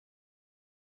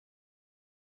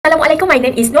Assalamualaikum, my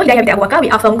name is Nur Dayavita Abwaka. We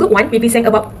are from Group 1. We present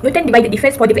about Newton divided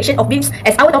difference for deflection of beams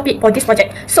as our topic for this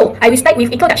project. So, I will start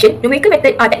with introduction. Numerical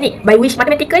method are technique by which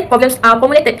mathematical problems are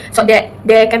formulated so that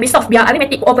they can be solved via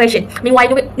arithmetic operation.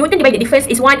 Meanwhile, Newton divided difference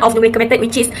is one of numerical method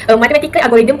which is a mathematical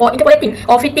algorithm for interpolating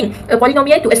or fitting a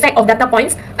polynomial to a set of data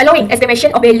points, allowing estimation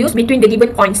of values between the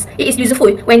given points. It is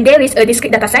useful when there is a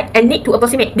discrete data set and need to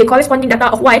approximate the corresponding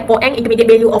data of y for n intermediate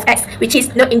value of x, which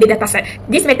is not in the data set.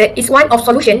 This method is one of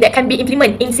solutions that can be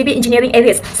implemented in civil engineering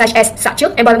areas such as structure,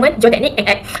 environment, geotechnic, and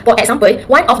ag. For example,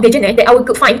 one of the journal that our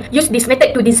group find used this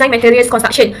method to design materials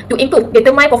construction to improve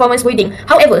determine performance building.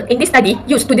 However, in this study,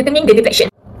 used to determine the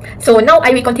deflection. So now I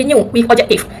will continue with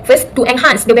objective. First, to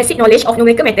enhance the basic knowledge of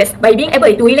numerical methods by being able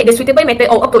to relate the suitable method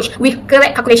or approach with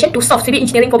correct calculation to solve civil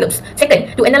engineering problems.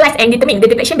 Second, to analyze and determine the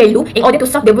deflection value in order to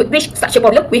solve the bridge structure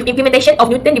problem with implementation of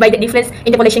Newton divided difference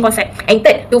interpolation concept. And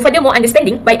third, to further more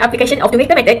understanding by application of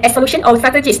numerical method as solution of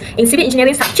strategies in civil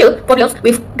engineering structure problems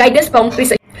with guidance from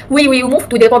research. We will move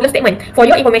to the problem statement. For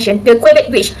your information, the quebec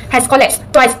bridge has collapsed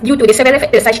twice due to the several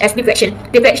factors such as deflection.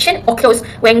 Deflection occurs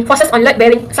when forces on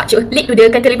load-bearing structure lead to the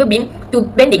cantilever beam to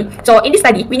bending. So in this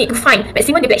study, we need to find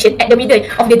maximum deflection at the middle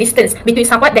of the distance between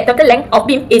support that total length of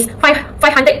beam is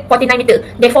 549 meters.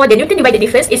 Therefore, the Newton divided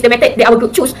difference is the method that our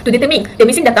group choose to determine the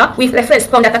missing data with reference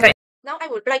from data trend. Now I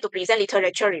would like to present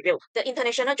literature review. The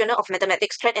International Journal of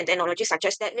Mathematics, Trend and Technology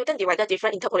suggests that Newton divided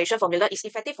difference interpolation formula is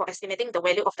effective for estimating the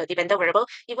value of the dependent variable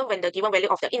even when the given value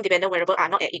of the independent variable are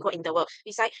not at equal interval.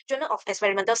 Besides, Journal of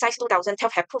Experimental Science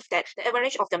 2012 have proved that the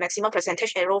average of the maximum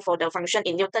percentage error for the function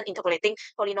in Newton interpolating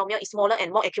polynomial is smaller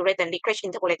and more accurate than Lagrange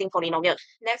interpolating polynomial.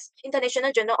 Next,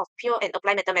 International Journal of Pure and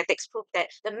Applied Mathematics proved that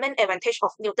the main advantage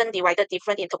of Newton divided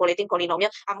difference interpolating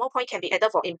polynomial are more points can be added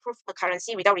for improved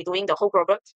accuracy without redoing the whole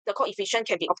problem. The coefficient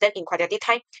can be obtained in quadratic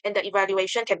time, and the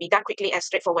evaluation can be done quickly and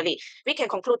straightforwardly. We can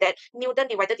conclude that Newton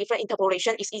divided difference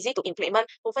interpolation is easy to implement,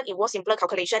 often involves simpler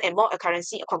calculation and more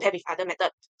accuracy compared with other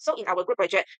methods. So in our group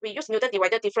project, we use Newton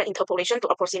divided difference interpolation to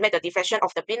approximate the deflection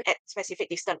of the beam at specific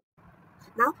distance.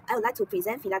 Now, I would like to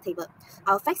present figure table.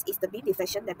 Our facts is the beam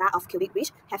deflection data of cubic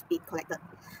bridge have been collected.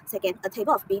 Second, a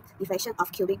table of beam deflection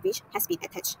of cubic bridge has been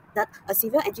attached. Third, a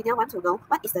civil engineer wants to know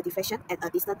what is the deflection at a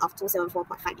distance of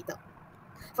 274.5 meters.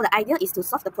 For the idea is to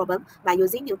solve the problem by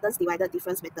using Newton's divided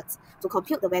difference methods to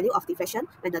compute the value of deflection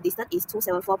when the distance is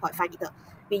 274.5 meters.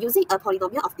 We're using a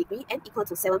polynomial of degree n equal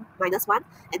to 7 minus 1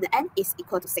 and the n is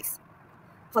equal to 6.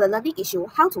 For the learning issue,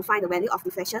 how to find the value of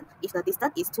deflection if the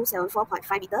distance is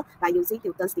 274.5 meters by using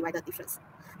Newton's divided difference.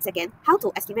 Second, how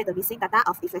to estimate the missing data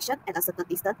of deflection at a certain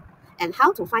distance, and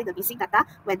how to find the missing data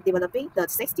when developing the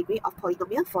 6th degree of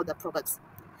polynomial for the problems.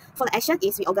 For the action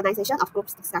is reorganization of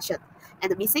groups discussion,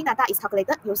 and the missing data is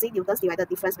calculated using Newton's divided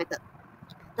difference method.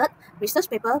 Third, research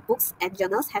paper, books, and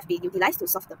journals have been utilized to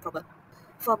solve the problem.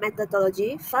 For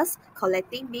methodology, first,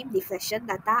 collecting beam deflection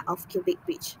data of cubic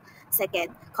bridge.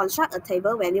 Second, construct a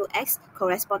table value x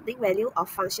corresponding value of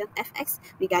function fx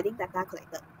regarding data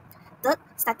collected. Third,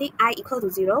 starting I equal to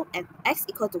 0 and x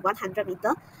equal to 100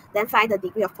 meters, then find the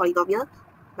degree of polynomial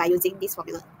by using this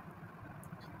formula.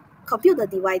 Compute the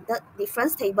divided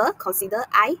difference table, consider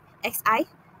I, xi,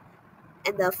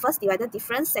 and the first divided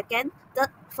difference, second, third,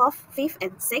 fourth, fifth,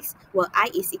 and sixth, where I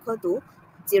is equal to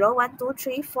 0, 1, 2,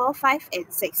 3, 4, 5, and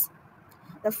 6.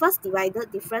 The first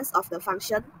divided difference of the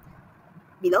function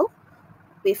below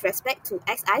with respect to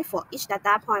xi for each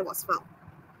data point was found.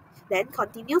 Then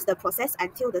continues the process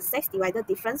until the 6th divided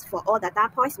difference for all data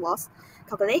points was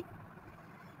calculated.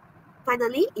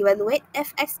 Finally, evaluate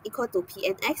fx equal to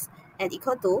pnx and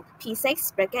equal to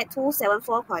p6 bracket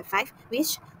 274.5,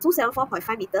 which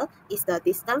 274.5 meters is the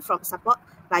distance from support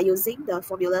by using the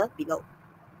formula below.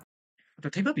 The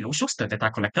table below shows the data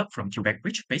collected from cubic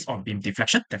bridge based on beam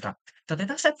deflection data. The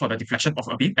data set for the deflection of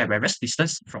a beam at various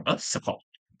distance from a support.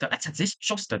 The x-axis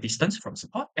shows the distance from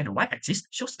support and the y-axis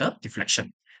shows the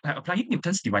deflection. By applying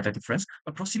Newton's divided difference,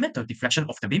 approximate the deflection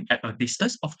of the beam at a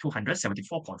distance of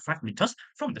 274.5 meters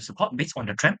from the support based on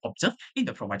the trend observed in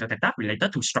the provided data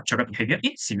related to structural behavior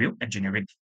in civil engineering.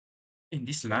 In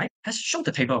this slide has shown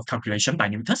the table of calculation by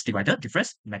Newton's divided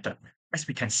difference method. As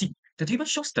we can see, the table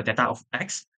shows the data of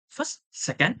x, first,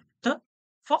 second, third,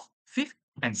 fourth, fifth,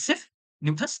 and sixth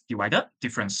Newton's divided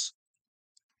difference.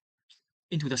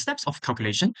 Into the steps of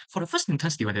calculation, for the first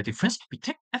Newton's divided difference, we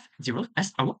take f0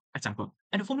 as our example,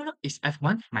 and the formula is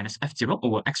f1 minus f0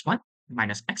 over x1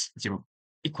 minus x0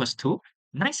 equals to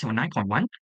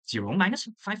 979.10 minus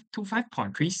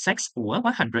 525.36 over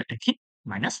 118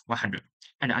 minus 100,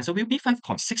 and the answer will be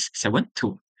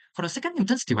 5.672. For the second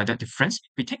Newton's divided difference,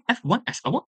 we take f1 as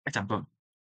our example.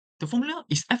 The formula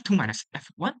is f2 minus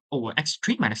f1 over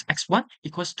x3 minus x1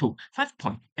 equals to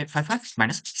 5.855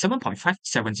 minus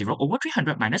 7.570 over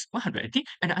 300 minus 180,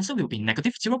 and the answer will be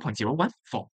negative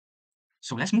 0.014.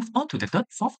 So let's move on to the third,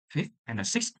 fourth, fifth, and the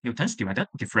sixth Newton's divided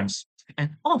difference.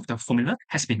 And all of the formula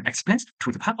has been explained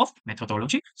through the part of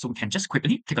methodology, so we can just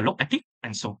quickly take a look at it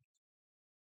and so.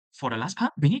 For the last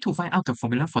part, we need to find out the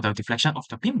formula for the deflection of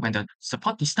the beam when the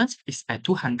support distance is at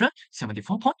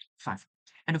 274.5.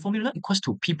 And the formula equals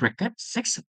to P bracket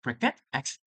 6 bracket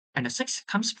X, and the 6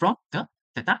 comes from the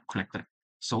data collected.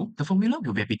 So the formula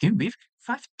will begin with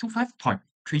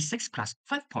 525.36 plus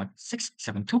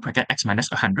 5.672 bracket x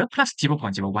minus 100 plus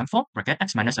 0.014 bracket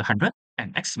x minus 100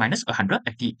 and x minus 100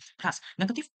 at d plus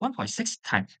negative 1.6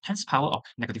 times 10 power of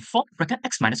negative 4 bracket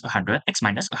x minus 100 x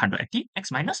minus 100 at d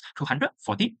x minus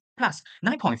 240 plus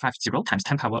 9.50 times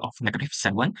 10 power of negative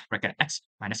 7 bracket x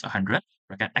minus 100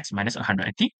 bracket x minus 100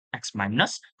 at d x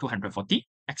minus 240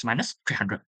 x minus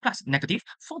 300 plus negative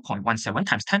 4.17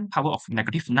 times 10 power of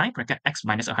negative 9 bracket x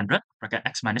minus 100 bracket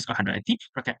x minus 180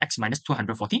 bracket x minus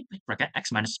 240 bracket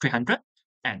x minus 300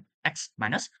 and x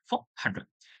minus 400.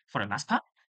 For the last part,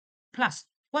 plus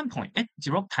 1.80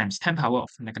 times 10 power of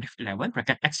negative 11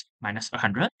 bracket x minus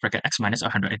 100 bracket x minus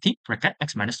 180 bracket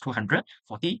x minus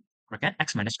 240 bracket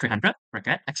x minus 300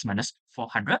 bracket x minus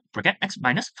 400 bracket x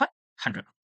minus 500.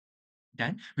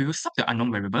 Then we will sub the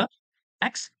unknown variable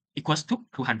x equals to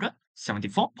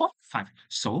 274.5.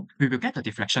 So we will get the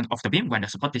deflection of the beam when the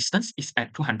support distance is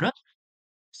at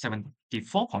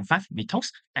 274.5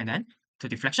 meters, and then the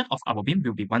deflection of our beam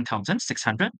will be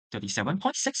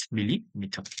 1637.6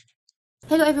 millimeters.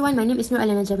 Hello everyone, my name is Nur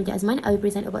Alana Jabiti Azman. I will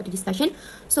present about the discussion.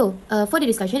 So, for the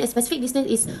discussion, a specific distance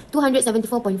is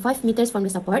 274.5 meters from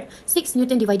the support. 6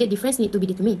 Newton divided difference need to be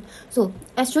determined. So,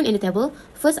 as shown in the table,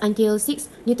 first until 6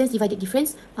 Newtons divided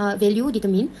difference value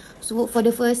determined. So, for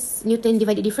the first Newton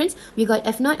divided difference, we got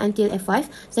F0 until F5.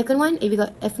 Second one, we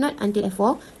got F0 until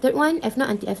F4. Third one, F0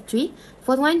 until F3.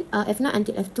 Fourth one, F0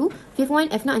 until F2. Fifth one,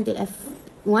 F0 until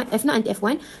F0 until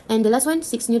F1. And the last one,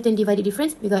 6 Newton divided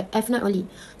difference, we got F0 only.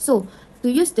 So, to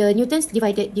use the Newton's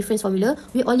divided difference formula,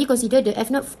 we only consider the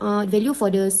F0 value for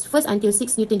the first until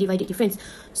 6 Newton divided difference.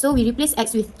 So we replace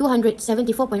x with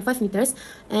 274.5 meters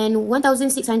and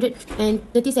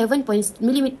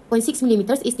 1637.6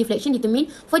 millimeters is deflection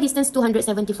determined for distance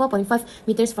 274.5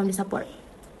 meters from the support.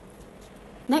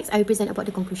 Next, I will present about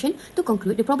the conclusion. To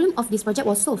conclude, the problem of this project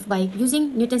was solved by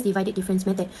using Newton's divided difference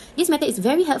method. This method is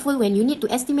very helpful when you need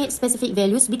to estimate specific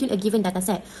values between a given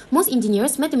dataset. Most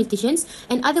engineers, mathematicians,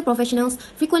 and other professionals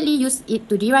frequently use it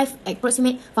to derive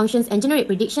approximate functions and generate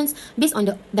predictions based on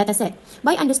the dataset.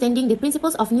 By understanding the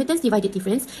principles of Newton's divided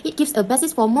difference, it gives a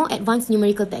basis for more advanced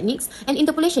numerical techniques and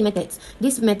interpolation methods.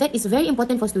 This method is very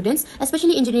important for students,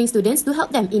 especially engineering students, to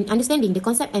help them in understanding the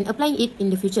concept and applying it in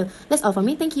the future. That's all from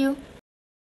me. Thank you.